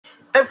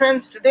Hi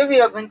friends, today we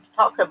are going to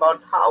talk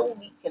about how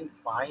we can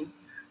find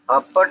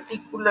a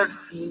particular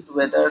field,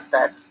 whether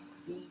that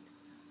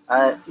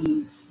field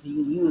is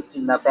being used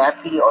in a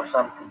BAPI or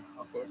something.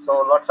 Okay,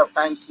 so lots of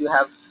times you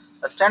have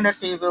a standard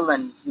table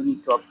and you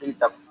need to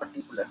update a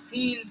particular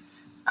field,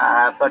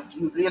 but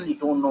you really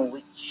don't know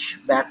which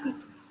BAPI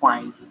to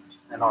find it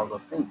and all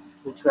those things,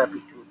 which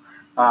BAPI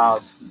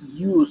to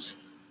use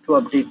to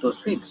update those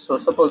fields. So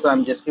suppose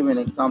I'm just giving an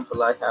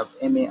example. I have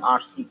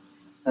MARC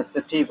as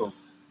a table.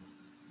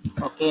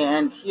 Okay,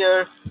 and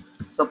here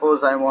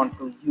suppose I want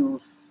to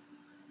use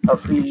a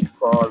field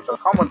called the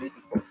commodity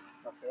code.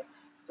 Okay,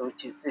 so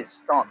which is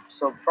this ton.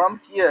 So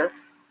from here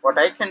what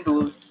I can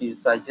do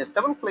is I just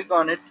double click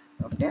on it.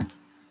 Okay,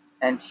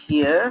 and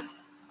here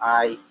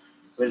I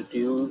will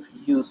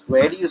use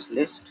various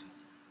list,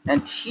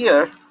 and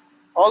here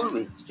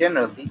always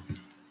generally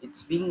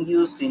it's being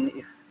used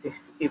in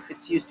if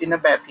it's used in a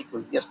BAP, it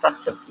will be a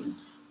structure field,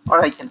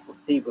 or I can put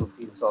table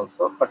fields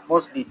also, but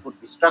mostly it would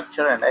be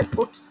structure, and I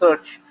put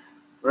search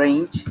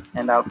range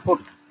and I'll put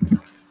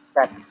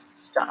that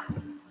star.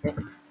 Okay,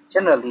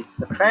 generally it's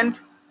the trend,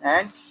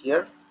 and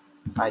here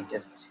I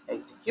just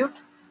execute,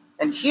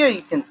 and here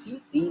you can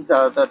see these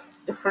are the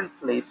different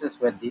places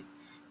where this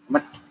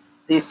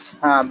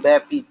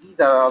BAPIs, these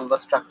are all the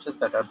structures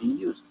that are being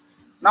used.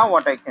 Now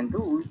what I can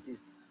do is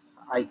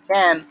I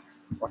can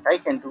what I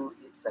can do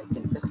is I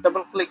can just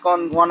double click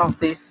on one of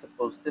these,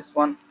 suppose this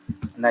one,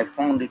 and I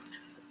found it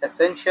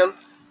essential,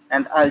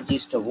 and I'll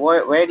just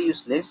avoid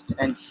various list,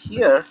 and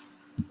here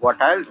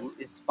what I'll do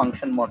is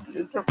function module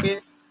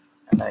interface,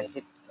 and I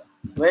hit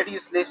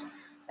various list,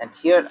 and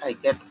here I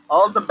get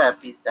all the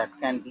BAPIs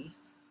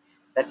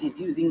that is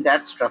using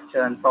that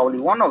structure, and probably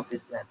one of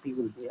these BAPI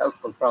will be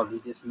helpful. Probably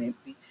this may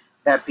be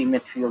BAPI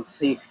material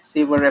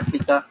saver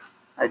replica.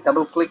 I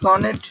double click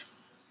on it,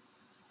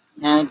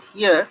 and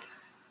here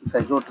if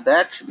I go to the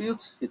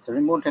attributes, it's a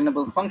remote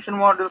enable function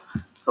model,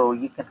 so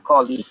you can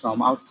call it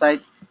from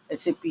outside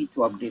SAP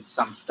to update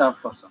some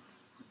stuff or something.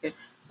 Okay,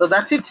 so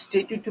that's it.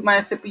 Stay tuned to my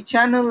SAP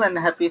channel, and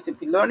happy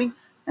SAP learning.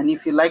 And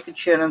if you like it,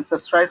 share and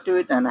subscribe to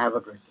it, and have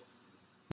a great day.